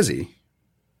people are busy.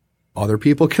 Other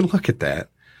people can look at that.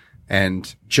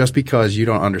 And just because you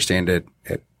don't understand it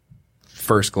at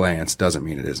first glance doesn't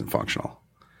mean it isn't functional.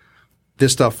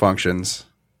 This stuff functions.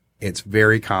 It's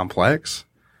very complex.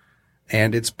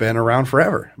 And it's been around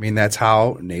forever. I mean, that's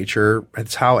how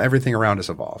everything around us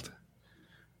evolved.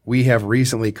 We have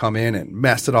recently come in and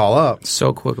messed it all up.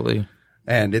 So quickly.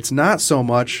 And it's not so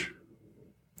much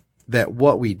that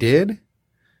what we did,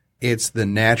 it's the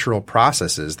natural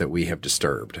processes that we have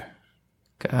disturbed.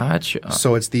 Gotcha.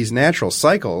 So it's these natural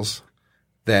cycles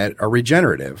that are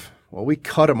regenerative. Well, we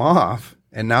cut them off,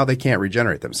 and now they can't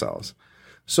regenerate themselves.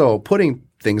 So putting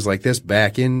things like this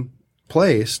back in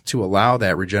place to allow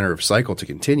that regenerative cycle to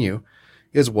continue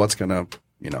is what's going to,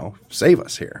 save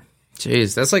us here.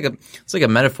 Jeez, it's like a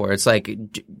metaphor. It's like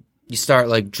you start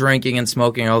like drinking and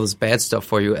smoking and all this bad stuff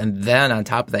for you, and then on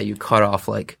top of that, you cut off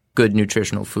like good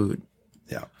nutritional food.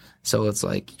 Yeah. So it's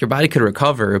like your body could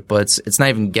recover, but it's not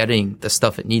even getting the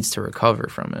stuff it needs to recover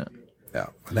from it. Yeah,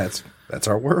 and that's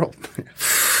our world.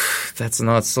 That's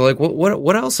nuts. So like,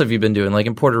 what else have you been doing, like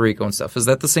in Puerto Rico and stuff? Is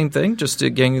that the same thing? Just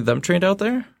getting them trained out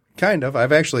there? Kind of.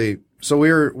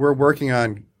 We're working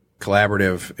on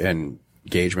collaborative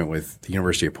engagement with the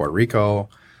University of Puerto Rico,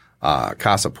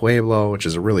 Casa Pueblo, which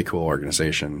is a really cool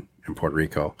organization in Puerto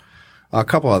Rico. A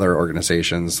couple other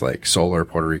organizations like Solar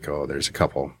Puerto Rico. There's a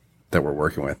couple that we're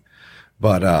working with.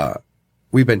 But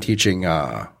we've been teaching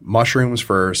mushrooms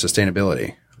for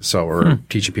sustainability. So we're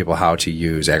teaching people how to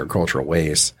use agricultural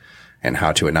waste and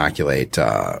how to inoculate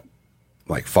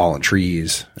like fallen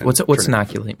trees. What's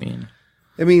inoculate mean?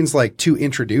 It means like to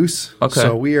introduce. Okay.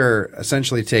 So we are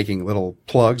essentially taking little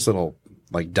plugs, little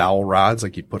like dowel rods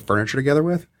like you'd put furniture together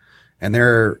with, and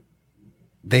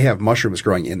they have mushrooms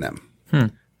growing in them.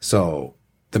 So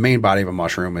the main body of a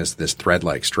mushroom is this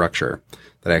thread-like structure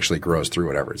that actually grows through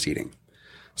whatever it's eating.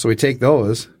 So we take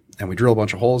those and we drill a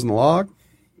bunch of holes in the log,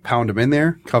 pound them in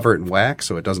there, cover it in wax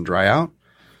so it doesn't dry out.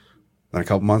 Then a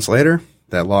couple months later,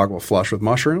 that log will flush with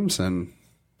mushrooms, and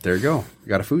there you go. You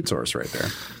got a food source right there.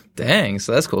 Dang,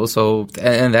 so that's cool. So,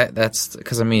 and that's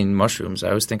because mushrooms. I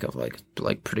always think of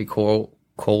like pretty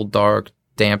cold, dark,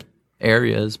 damp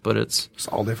areas, but it's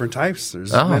all different types.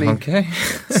 There's many. Okay.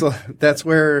 So that's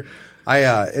where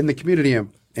I in the community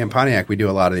in Pontiac, we do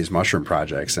a lot of these mushroom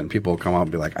projects, and people will come up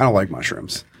and be like, I don't like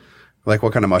mushrooms. Like,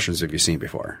 what kind of mushrooms have you seen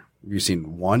before? Have you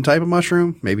seen one type of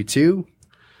mushroom? Maybe two?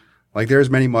 Like, there's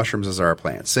many mushrooms as there are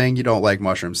plants. Saying you don't like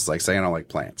mushrooms is like saying I don't like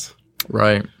plants.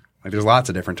 Right. Like, there's lots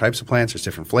of different types of plants. There's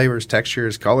different flavors,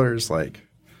 textures, colors. Like,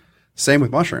 same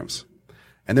with mushrooms.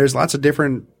 And there's lots of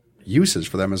different uses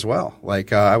for them as well.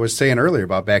 Like I was saying earlier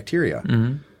about bacteria.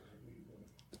 Mm-hmm.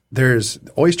 There's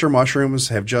oyster mushrooms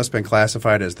have just been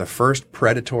classified as the first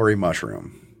predatory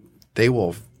mushroom. They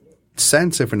will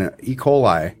sense if an E.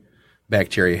 coli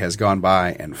bacteria has gone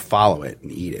by and follow it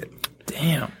and eat it.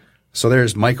 Damn. So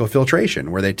there's mycofiltration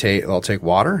where they'll take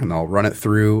water and they'll run it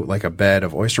through like a bed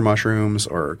of oyster mushrooms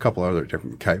or a couple other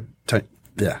different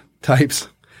types.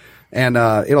 And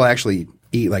it'll actually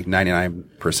eat like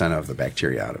 99% of the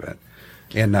bacteria out of it.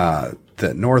 In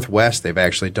the Northwest, they've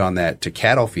actually done that to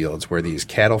cattle fields where these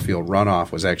cattle field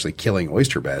runoff was actually killing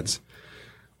oyster beds.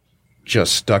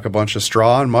 Just stuck a bunch of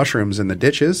straw and mushrooms in the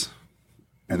ditches,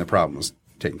 and the problem was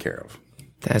taken care of.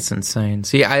 That's insane.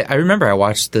 See, I remember I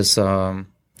watched this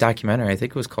documentary. I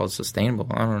think it was called Sustainable.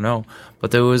 I don't know.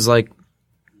 But there was like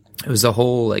 – it was the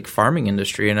whole like farming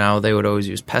industry, and how they would always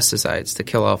use pesticides to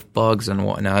kill off bugs and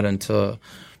whatnot and to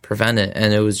prevent it.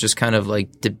 And it was just kind of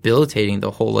like debilitating the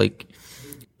whole like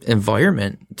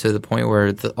environment to the point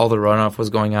where all the runoff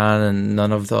was going on and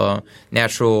none of the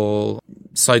natural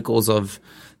cycles of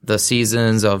the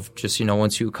seasons of just, you know,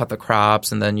 once you cut the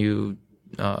crops and then you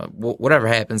whatever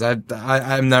happens.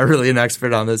 I'm not really an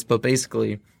expert on this, but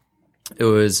basically it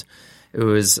was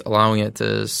allowing it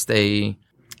to stay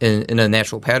in a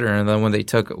natural pattern. And then when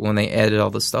they added all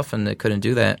this stuff in, it couldn't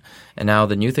do that. And now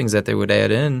the new things that they would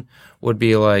add in would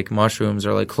be like mushrooms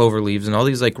or like clover leaves and all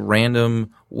these like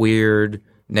random, weird,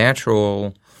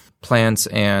 natural plants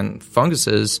and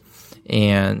funguses.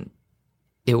 And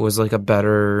it was like a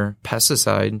better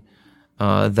pesticide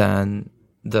than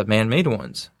the man-made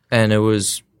ones. And it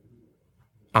was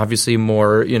obviously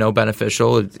more, you know,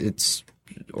 beneficial. It's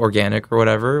organic or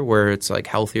whatever, where it's like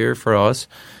healthier for us.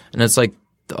 And it's like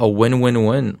a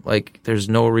win-win-win. Like, there's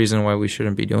no reason why we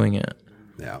shouldn't be doing it.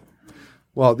 Yeah.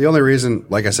 Well, the only reason,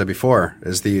 like I said before,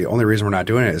 is the only reason we're not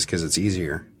doing it is because it's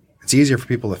easier. It's easier for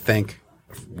people to think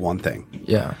of one thing.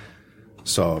 Yeah.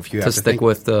 So if you have to stick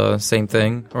with the same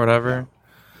thing or whatever.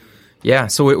 Yeah.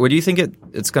 So what do you think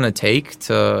it's going to take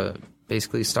to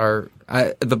basically start?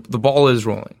 The ball is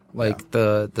rolling. Like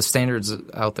the standards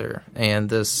out there, and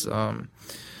this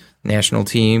national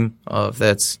team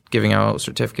that's giving out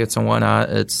certificates and whatnot.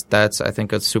 That's I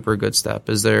think a super good step.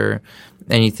 Is there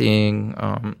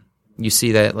anything you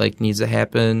see that like needs to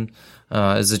happen?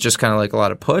 Is it just kind of like a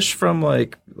lot of push from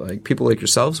like people like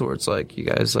yourselves, where it's like you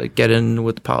guys like get in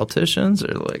with the politicians,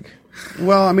 or like?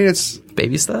 Well, I mean, it's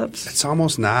baby steps. It's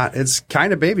almost not. It's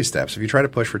kind of baby steps. If you try to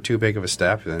push for too big of a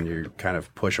step, then you kind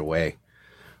of push away.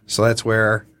 So that's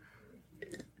where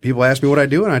people ask me what I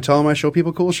do, and I tell them I show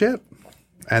people cool shit.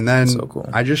 And then so cool.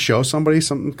 I just show somebody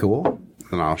something cool,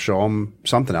 and I'll show them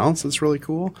something else that's really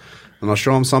cool, and I'll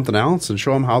show them something else and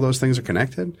show them how those things are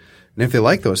connected. And if they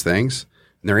like those things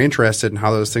and they're interested in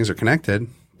how those things are connected,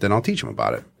 then I'll teach them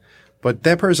about it. But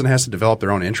that person has to develop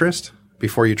their own interest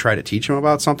before you try to teach them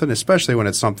about something, especially when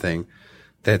it's something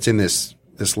that's in this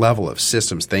level of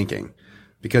systems thinking.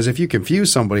 Because if you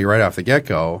confuse somebody right off the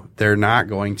get-go, they're not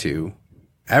going to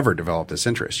ever develop this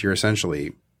interest. You're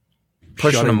essentially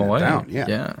pushing them away. Down.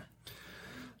 Yeah.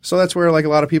 So that's where like a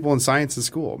lot of people in science in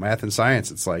school, math and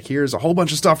science, it's like, here's a whole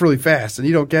bunch of stuff really fast and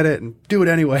you don't get it and do it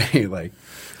anyway. Like,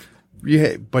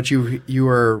 but you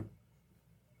are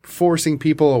forcing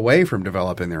people away from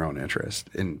developing their own interest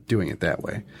in doing it that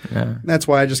way. Yeah. And that's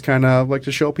why I just kind of like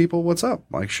to show people what's up,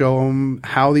 like show them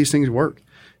how these things work.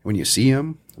 When you see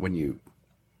them,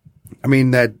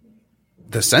 that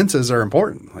the senses are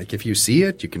important. Like if you see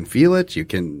it, you can feel it, you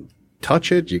can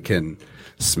touch it, you can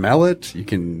smell it, you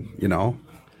can,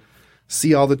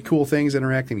 see all the cool things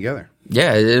interacting together.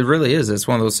 Yeah, it really is. It's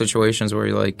one of those situations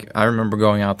where I remember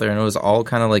going out there and it was all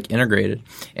kind of like integrated.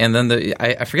 And then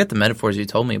I forget the metaphors you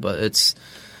told me, but it's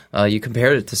you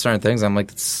compared it to certain things. I'm like,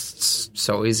 it's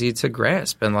so easy to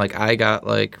grasp. And I got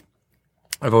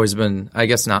I've always been, I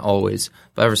guess not always,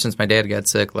 but ever since my dad got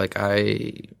sick,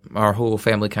 our whole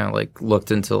family kind of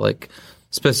looked into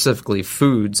specifically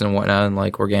foods and whatnot, and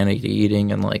organic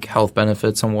eating and health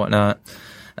benefits and whatnot.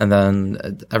 And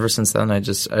then ever since then, I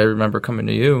remember coming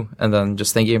to you and then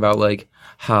just thinking about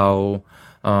how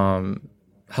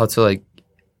to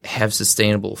have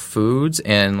sustainable foods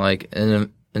and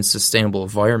in a sustainable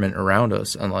environment around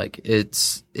us. And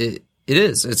it's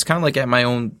kind of at my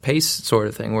own pace sort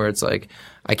of thing, where it's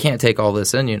I can't take all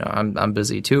this in, I'm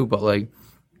busy too, but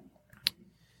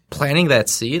planting that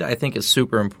seed, I think, is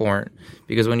super important,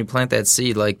 because when you plant that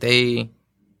seed, like they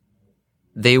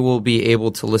will be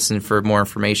able to listen for more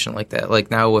information like that. Like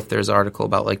now, if there's an article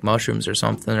about like mushrooms or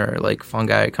something, or like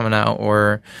fungi coming out,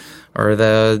 or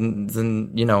the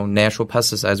natural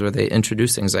pesticides where they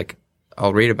introduce things, like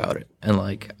I'll read about it, and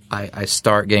like I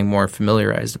start getting more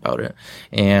familiarized about it,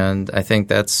 and I think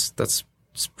that's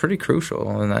pretty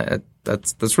crucial, and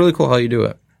that's really cool how you do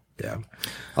it. Yeah,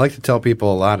 I like to tell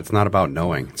people a lot. It's not about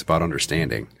knowing; it's about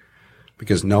understanding,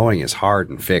 because knowing is hard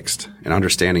and fixed, and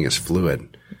understanding is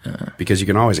fluid. Because you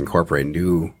can always incorporate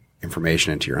new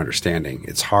information into your understanding.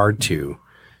 It's hard to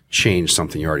change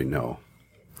something you already know.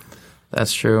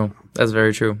 That's true. That's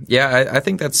very true. Yeah, I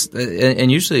think that's –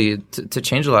 and usually to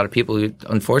change a lot of people, it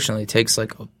unfortunately takes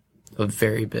like a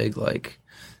very big like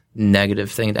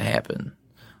negative thing to happen,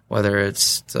 whether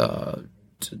it's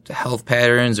health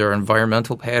patterns or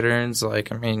environmental patterns.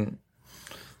 Like, I mean –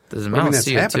 there's amount of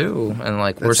CO2, and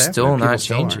like we're still not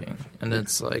changing. And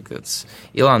it's like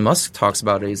Elon Musk talks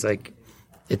about it. He's like,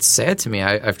 it's sad to me.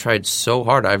 I've tried so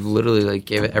hard. I've literally like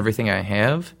gave it everything I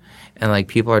have, and like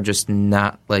people are just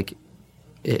not like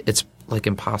it's like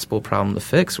impossible problem to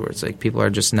fix. Where it's like people are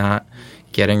just not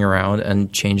getting around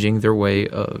and changing their way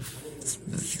of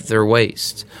their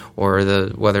waste, or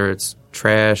whether it's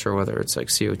trash or whether it's like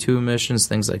CO2 emissions,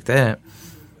 things like that.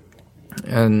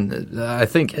 And I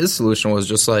think his solution was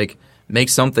just like make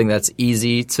something that's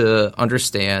easy to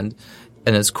understand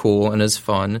and is cool and is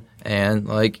fun, and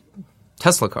like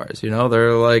Tesla cars,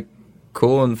 they're like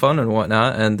cool and fun and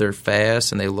whatnot, and they're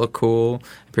fast and they look cool.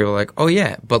 People are like, oh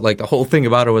yeah, but like the whole thing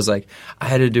about it was like I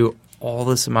had to do all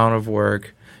this amount of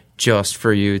work just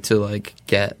for you to like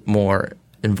get more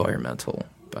environmental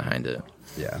behind it.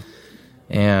 Yeah.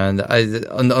 And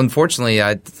unfortunately,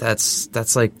 that's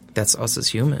us as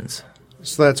humans.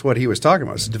 So that's what he was talking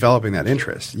about, is developing that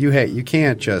interest. You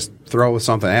can't just throw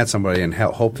something at somebody and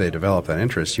hope they develop that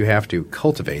interest. You have to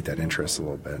cultivate that interest a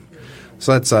little bit.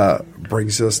 So that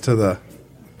brings us to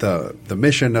the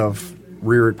mission of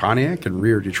Reroot Pontiac and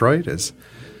Reroot Detroit, is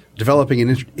developing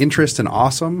an interest in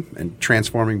awesome and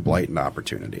transforming blight into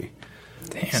opportunity.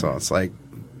 Damn. So it's like,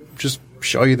 just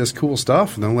show you this cool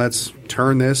stuff, and then let's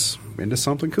turn this into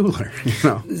something cooler.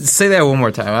 Say that one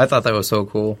more time. I thought that was so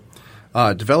cool.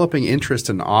 Developing interest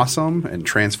in awesome and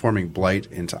transforming blight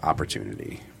into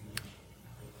opportunity.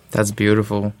 That's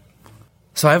beautiful.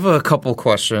 So I have a couple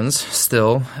questions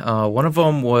still. One of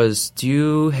them was, do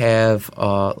you have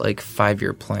like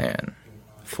 5-year plan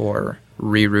for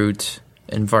Reroot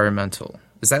Environmental?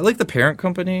 Is that like the parent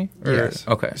company? Yes.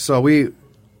 Okay. So we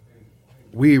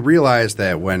realized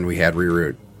that when we had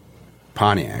Reroot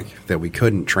Pontiac that we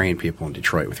couldn't train people in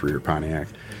Detroit with Reroot Pontiac.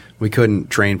 We couldn't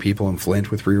train people in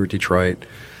Flint with Reroot Detroit.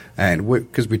 And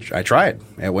because I tried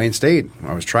at Wayne State.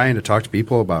 I was trying to talk to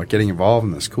people about getting involved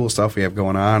in this cool stuff we have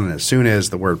going on. And as soon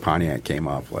as the word Pontiac came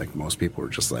up, like most people were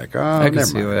just like, oh, I can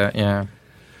see that, yeah.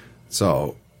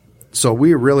 So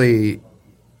we really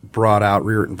brought out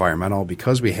Reroot Environmental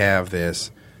because we have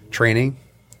this training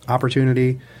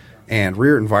opportunity. And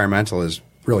Reroot Environmental is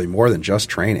really more than just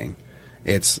training.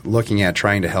 It's looking at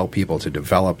trying to help people to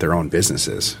develop their own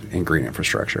businesses in green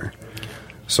infrastructure.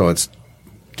 So it's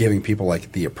giving people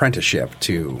like the apprenticeship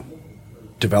to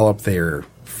develop their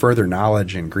further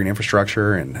knowledge in green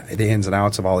infrastructure and the ins and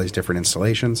outs of all these different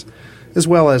installations, as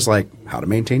well as like how to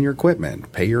maintain your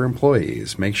equipment, pay your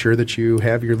employees, make sure that you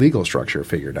have your legal structure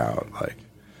figured out. Like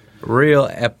real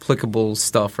applicable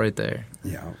stuff right there.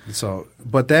 Yeah. So,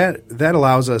 but that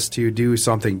allows us to do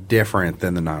something different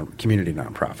than the community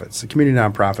nonprofits. The community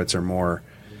nonprofits are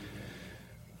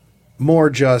more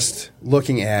just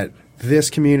looking at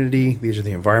this community. These are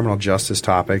the environmental justice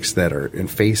topics that are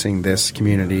facing this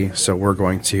community. So we're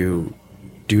going to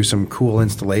do some cool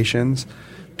installations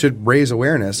to raise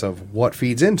awareness of what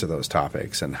feeds into those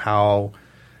topics and how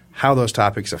those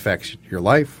topics affect your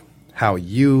life, how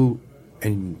you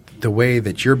and the way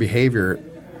that your behaviors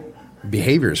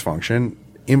function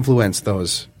influence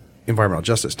those environmental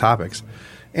justice topics,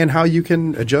 and how you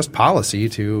can adjust policy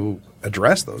to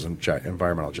address those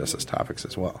environmental justice topics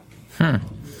as well.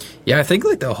 Yeah, I think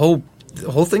like the whole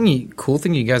cool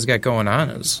thing you guys got going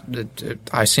on is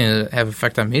I seen it have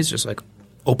effect on me is just like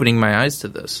opening my eyes to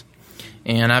this.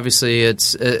 And obviously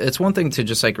it's one thing to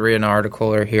just like read an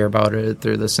article or hear about it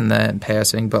through this and that in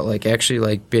passing, but like actually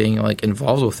like being like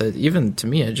involved with it, even to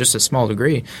me at just a small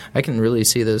degree, I can really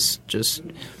see this just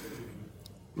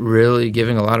really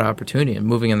giving a lot of opportunity and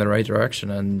moving in the right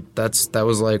direction. And that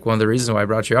was like one of the reasons why I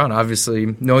brought you on.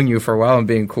 Obviously knowing you for a while and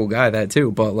being a cool guy, that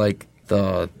too, but like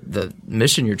the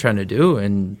mission you're trying to do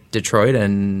in Detroit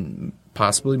and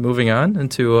possibly moving on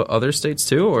into other states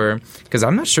too, or because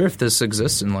I'm not sure if this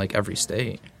exists in like every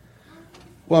state.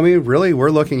 Well, I mean, really, we're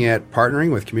looking at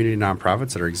partnering with community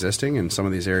nonprofits that are existing in some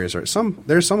of these areas.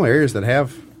 There's some areas that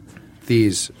have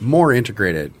these more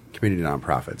integrated community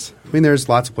nonprofits. I mean, there's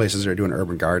lots of places that are doing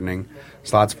urban gardening.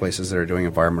 There's lots of places that are doing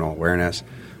environmental awareness.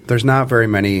 There's not very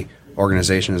many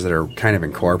organizations that are kind of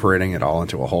incorporating it all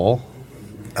into a whole.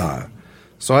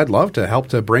 So I'd love to help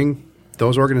to bring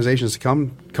those organizations to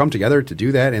come together to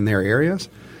do that in their areas.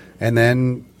 And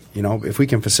then, if we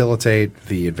can facilitate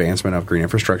the advancement of green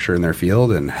infrastructure in their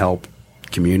field and help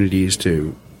communities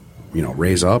to,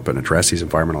 raise up and address these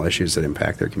environmental issues that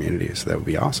impact their communities, that would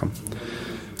be awesome.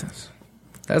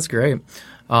 That's great.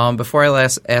 Before I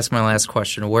ask my last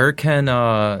question, where can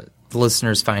the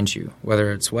listeners find you,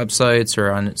 whether it's websites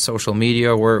or on social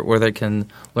media, where they can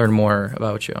learn more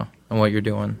about you and what you're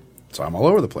doing? So I'm all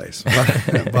over the place.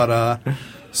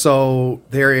 So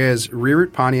there is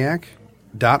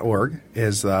rerootpontiac.org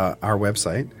is our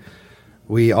website.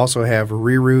 We also have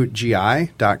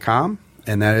rerootgi.com,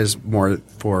 and that is more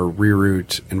for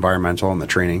Reroot Environmental and the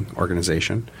training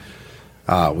organization.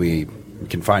 You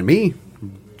can find me,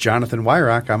 Jonathan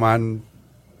Weyhrauch. I'm on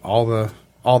all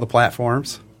the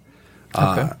platforms.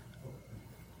 Okay.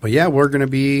 But yeah, we're going to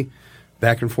be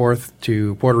back and forth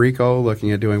to Puerto Rico,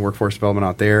 looking at doing workforce development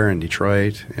out there in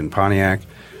Detroit and Pontiac,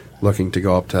 looking to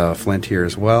go up to Flint here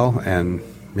as well. And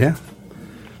yeah.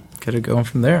 Get it going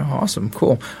from there. Awesome.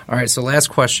 Cool. All right. So last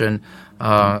question.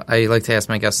 I like to ask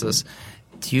my guests this.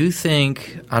 Do you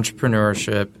think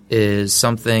entrepreneurship is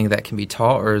something that can be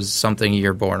taught, or is something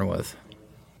you're born with?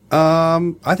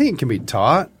 I think it can be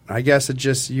taught. I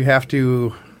guess you have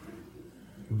to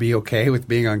be okay with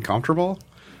being uncomfortable.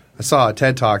 I saw a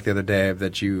TED Talk the other day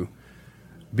that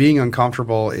being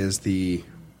uncomfortable is the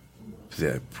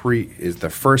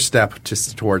first step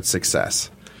towards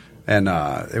success. And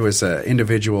it was an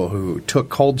individual who took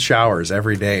cold showers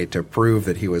every day to prove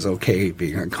that he was okay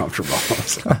being uncomfortable.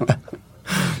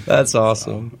 That's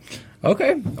awesome.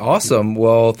 Okay, awesome.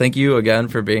 Well, thank you again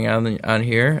for being on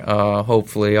here.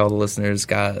 Hopefully all the listeners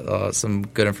got some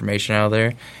good information out of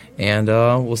there. And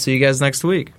we'll see you guys next week.